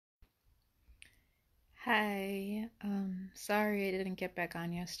Hi. Sorry I didn't get back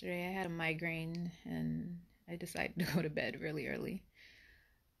on yesterday. I had a migraine and I decided to go to bed really early.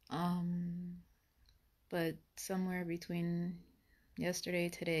 Um, but somewhere between yesterday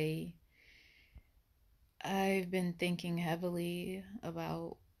and today, I've been thinking heavily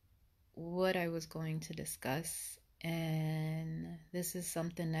about what I was going to discuss, and this is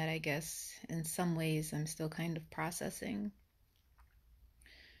something that I guess in some ways I'm still kind of processing,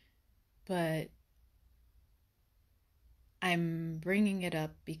 but I'm bringing it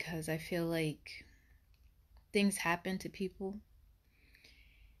up because I feel like things happen to people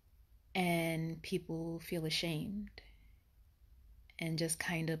and people feel ashamed and just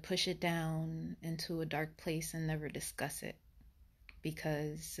kind of push it down into a dark place and never discuss it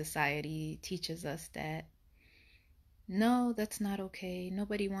because society teaches us that no, that's not okay.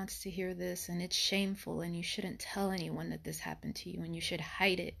 Nobody wants to hear this and it's shameful and you shouldn't tell anyone that this happened to you and you should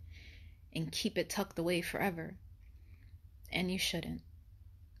hide it and keep it tucked away forever. And you shouldn't,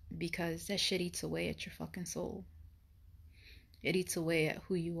 because that shit eats away at your fucking soul. It eats away at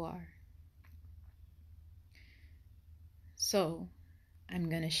who you are. So, I'm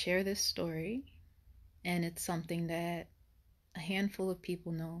going to share this story, and it's something that a handful of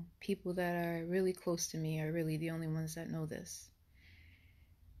people know. People that are really close to me are really the only ones that know this.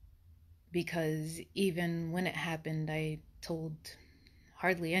 Because even when it happened, I told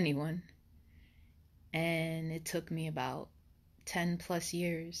hardly anyone. And it took me about 10 plus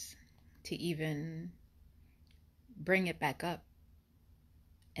years to even bring it back up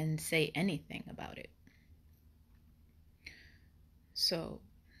and say anything about it. So,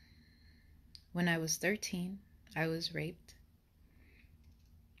 when I was 13, I was raped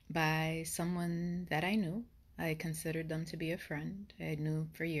by someone that I knew. I considered them to be a friend. I knew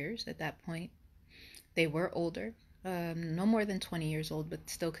for years at that point. They were older, no more than 20 years old, but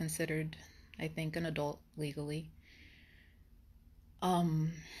still considered, I think, an adult legally.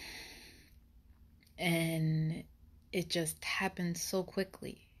 Um, and it just happened so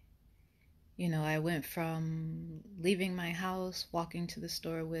quickly. You know, I went from leaving my house, walking to the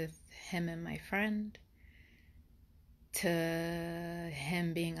store with him and my friend, to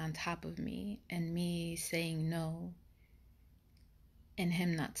him being on top of me and me saying no and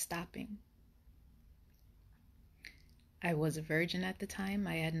him not stopping. I was a virgin at the time.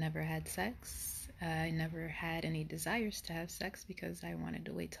 I had never had sex. I never had any desires to have sex because I wanted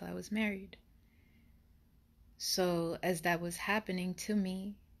to wait till I was married. So, as that was happening to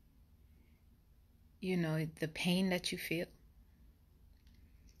me, you know, the pain that you feel,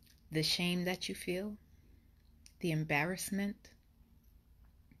 the shame that you feel, the embarrassment,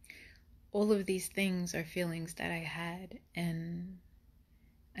 all of these things are feelings that I had. And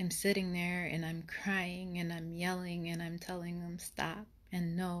I'm sitting there and I'm crying and I'm yelling and I'm telling them stop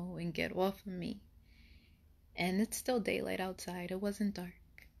and no and get off of me. And it's still daylight outside. It wasn't dark.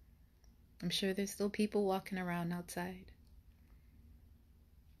 I'm sure there's still people walking around outside.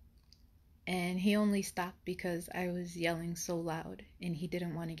 And he only stopped because I was yelling so loud and he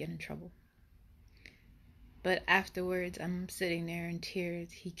didn't want to get in trouble. But afterwards, I'm sitting there in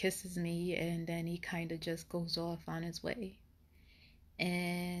tears. He kisses me and then he kind of just goes off on his way.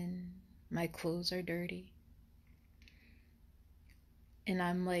 And my clothes are dirty. And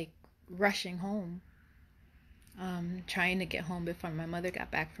I'm like rushing home, trying to get home before my mother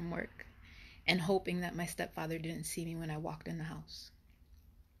got back from work and hoping that my stepfather didn't see me when I walked in the house.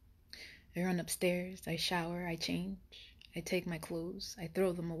 I run upstairs, I shower, I change, I take my clothes, I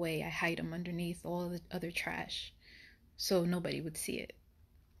throw them away, I hide them underneath all the other trash so nobody would see it.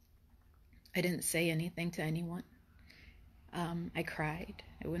 I didn't say anything to anyone. I cried.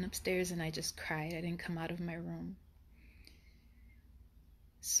 I went upstairs and I just cried. I didn't come out of my room.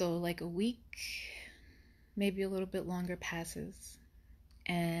 So, like a week, maybe a little bit longer passes,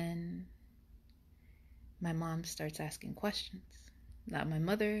 and my mom starts asking questions. Now, my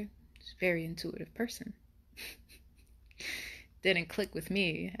mother is a very intuitive person. Didn't click with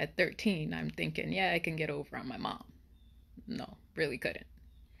me at 13. I'm thinking, yeah, I can get over on my mom. No, really couldn't.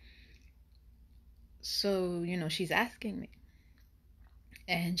 So, you know, she's asking me.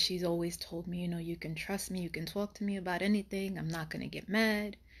 And she's always told me, you know, you can trust me, you can talk to me about anything, I'm not going to get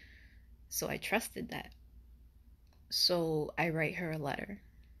mad. So I trusted that. So I write her a letter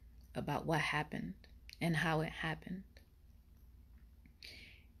about what happened and how it happened.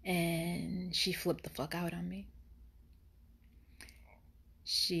 And she flipped the fuck out on me.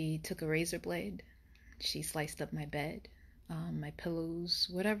 She took a razor blade, she sliced up my bed, my pillows,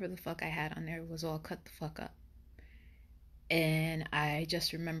 whatever the fuck I had on there was all cut the fuck up. And I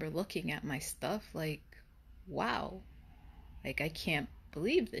just remember looking at my stuff like, wow, like I can't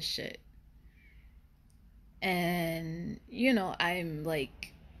believe this shit. And,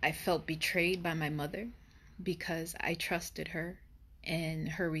 I felt betrayed by my mother because I trusted her and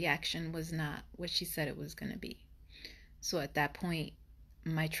her reaction was not what she said it was going to be. So at that point,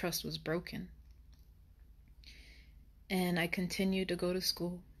 my trust was broken. And I continued to go to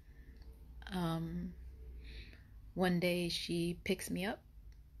school. Um, One day she picks me up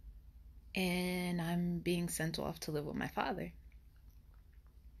and I'm being sent off to live with my father.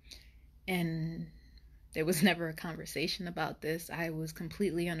 And there was never a conversation about this. I was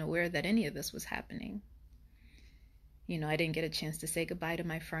completely unaware that any of this was happening. I didn't get a chance to say goodbye to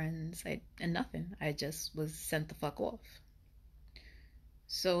my friends and nothing. I just was sent the fuck off.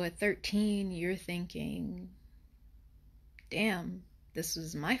 So at 13, you're thinking, damn, this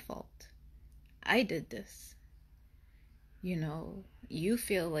was my fault. I did this. You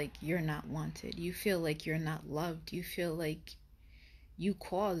feel like you're not wanted. You feel like you're not loved. You feel like you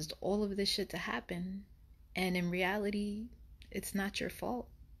caused all of this shit to happen. And in reality, it's not your fault,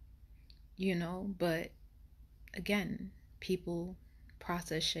 but again, people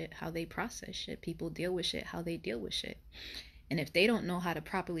process shit how they process shit. People deal with shit how they deal with shit. And if they don't know how to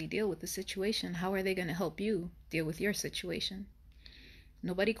properly deal with the situation, how are they going to help you deal with your situation?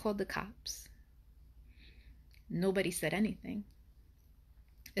 Nobody called the cops. Nobody said anything.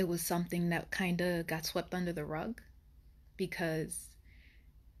 It was something that kind of got swept under the rug because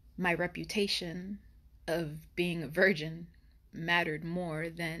my reputation of being a virgin mattered more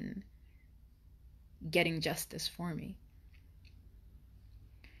than getting justice for me.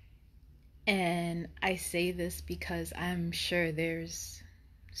 And I say this because I'm sure there's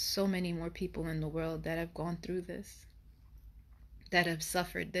so many more people in the world that have gone through this, that have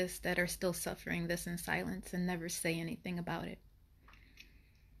suffered this, that are still suffering this in silence and never say anything about it.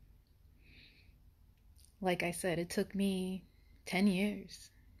 Like I said, it took me 10 years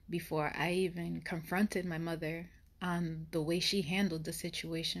before I even confronted my mother on the way she handled the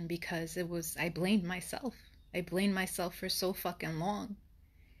situation because I blamed myself. I blamed myself for so fucking long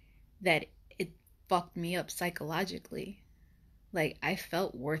that it fucked me up psychologically. Like, I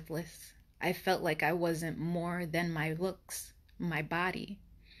felt worthless. I felt like I wasn't more than my looks, my body.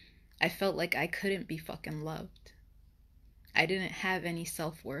 I felt like I couldn't be fucking loved. I didn't have any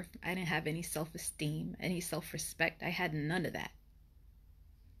self-worth. I didn't have any self-esteem, any self-respect. I had none of that.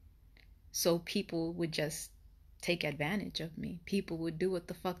 So people would just take advantage of me. People would do what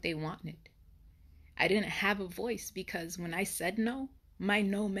the fuck they wanted. I didn't have a voice because when I said no, my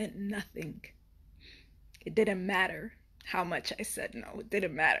no meant nothing. It didn't matter how much I said no. It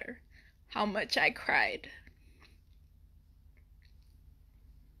didn't matter how much I cried.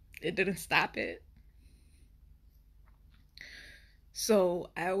 It didn't stop it. So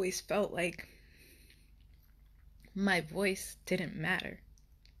I always felt like my voice didn't matter.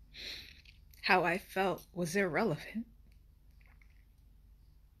 How I felt was irrelevant.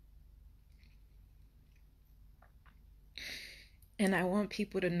 And I want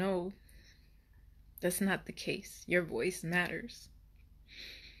people to know that's not the case. Your voice matters.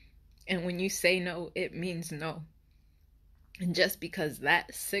 And when you say no, it means no. And just because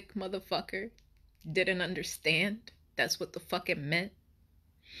that sick motherfucker didn't understand that's what the fuck it meant,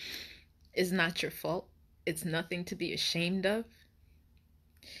 is not your fault. It's nothing to be ashamed of.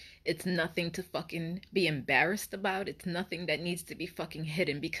 It's nothing to fucking be embarrassed about. It's nothing that needs to be fucking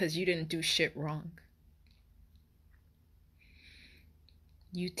hidden because you didn't do shit wrong.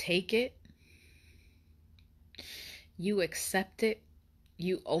 You take it, you accept it,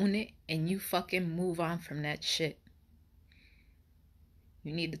 you own it, and you fucking move on from that shit.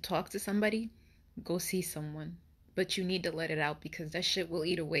 You need to talk to somebody, go see someone. But you need to let it out because that shit will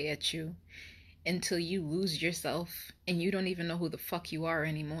eat away at you until you lose yourself and you don't even know who the fuck you are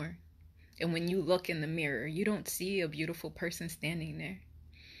anymore. And when you look in the mirror, you don't see a beautiful person standing there.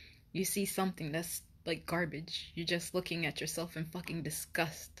 You see something that's like garbage. You're just looking at yourself in fucking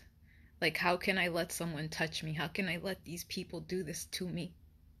disgust. Like, how can I let someone touch me? How can I let these people do this to me?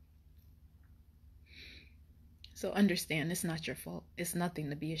 So understand, it's not your fault. It's nothing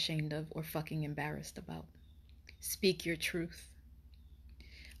to be ashamed of or fucking embarrassed about. Speak your truth.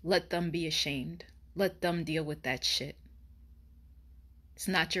 Let them be ashamed. Let them deal with that shit. It's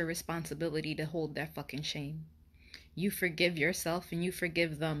not your responsibility to hold their fucking shame. You forgive yourself and you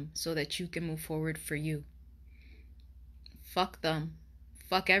forgive them so that you can move forward for you. Fuck them.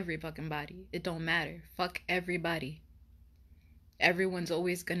 Fuck every fucking body. It don't matter. Fuck everybody. Everyone's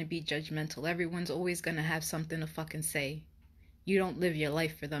always gonna be judgmental. Everyone's always gonna have something to fucking say. You don't live your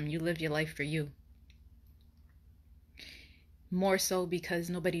life for them. You live your life for you. More so because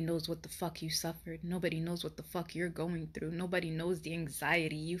nobody knows what the fuck you suffered. Nobody knows what the fuck you're going through. Nobody knows the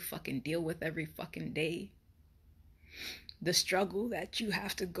anxiety you fucking deal with every fucking day. The struggle that you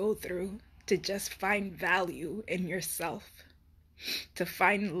have to go through to just find value in yourself, to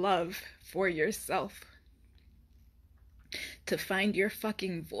find love for yourself, to find your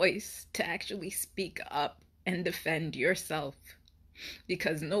fucking voice, to actually speak up and defend yourself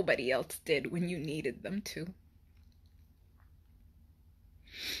because nobody else did when you needed them to.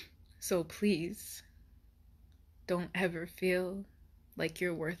 So please, don't ever feel like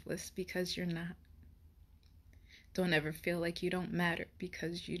you're worthless because you're not. Don't ever feel like you don't matter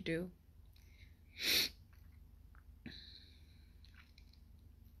because you do.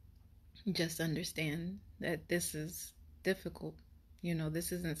 Just understand that this is difficult. You know,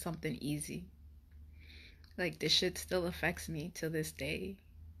 this isn't something easy. Like, this shit still affects me to this day.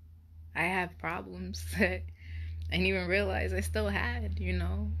 I have problems that I didn't even realize I still had, you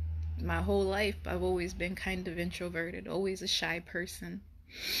know. My whole life, I've always been kind of introverted, always a shy person.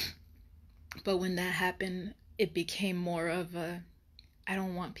 But when that happened, it became more of a, I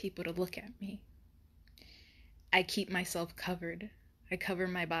don't want people to look at me. I keep myself covered. I cover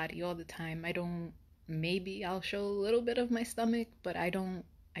my body all the time. I don't, maybe I'll show a little bit of my stomach, but I don't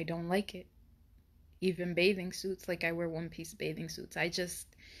like it. Even bathing suits, like I wear one-piece bathing suits. I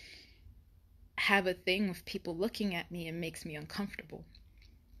just have a thing with people looking at me and makes me uncomfortable.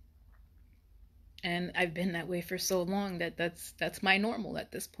 And I've been that way for so long that that's my normal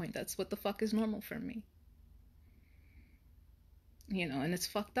at this point. That's what the fuck is normal for me. You know, and it's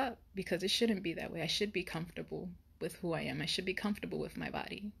fucked up because it shouldn't be that way. I should be comfortable with who I am. I should be comfortable with my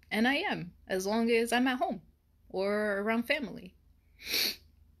body. And I am, as long as I'm at home or around family.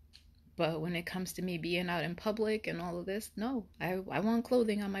 But when it comes to me being out in public and all of this, no, I want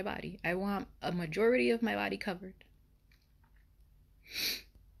clothing on my body. I want a majority of my body covered.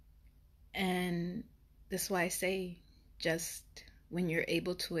 And that's why I say, just when you're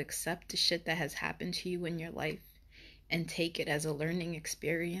able to accept the shit that has happened to you in your life and take it as a learning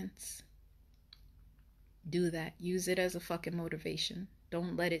experience, do that. Use it as a fucking motivation.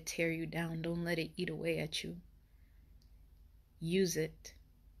 Don't let it tear you down. Don't let it eat away at you. Use it.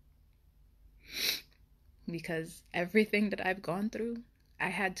 Because everything that I've gone through, I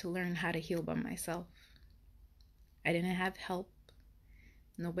had to learn how to heal by myself. I didn't have help.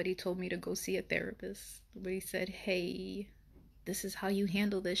 Nobody told me to go see a therapist. Nobody said, hey, this is how you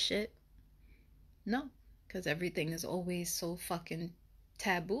handle this shit. No, because everything is always so fucking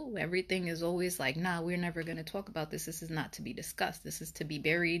taboo. Everything is always like, nah, we're never going to talk about this. This is not to be discussed. This is to be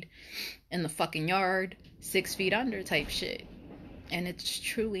buried in the fucking yard, 6 feet under type shit. And it's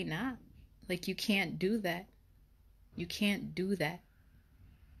truly not. Like, you can't do that. You can't do that.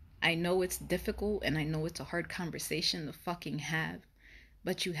 I know it's difficult and I know it's a hard conversation to fucking have,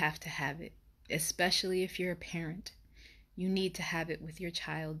 but you have to have it, especially if you're a parent. You need to have it with your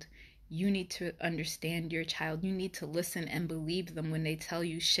child. You need to understand your child. You need to listen and believe them when they tell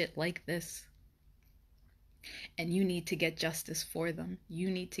you shit like this. And you need to get justice for them. You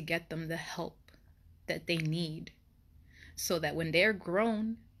need to get them the help that they need so that when they're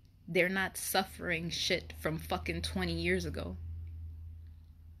grown, they're not suffering shit from fucking 20 years ago.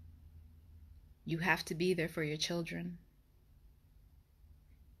 You have to be there for your children.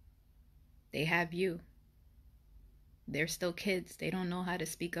 They have you. They're still kids. They don't know how to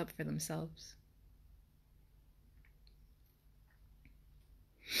speak up for themselves.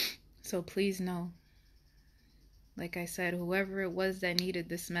 So please know, like I said, whoever it was that needed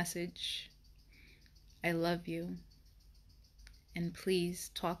this message, I love you. And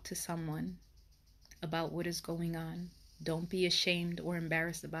please talk to someone about what is going on. Don't be ashamed or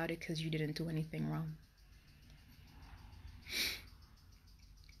embarrassed about it because you didn't do anything wrong.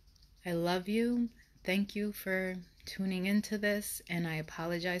 I love you. Thank you for tuning into this, and I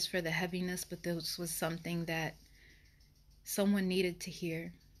apologize for the heaviness, but this was something that someone needed to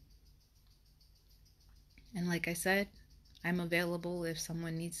hear. And like I said, I'm available if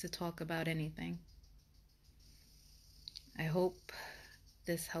someone needs to talk about anything. I hope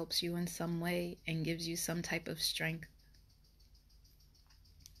this helps you in some way and gives you some type of strength.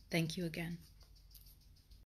 Thank you again.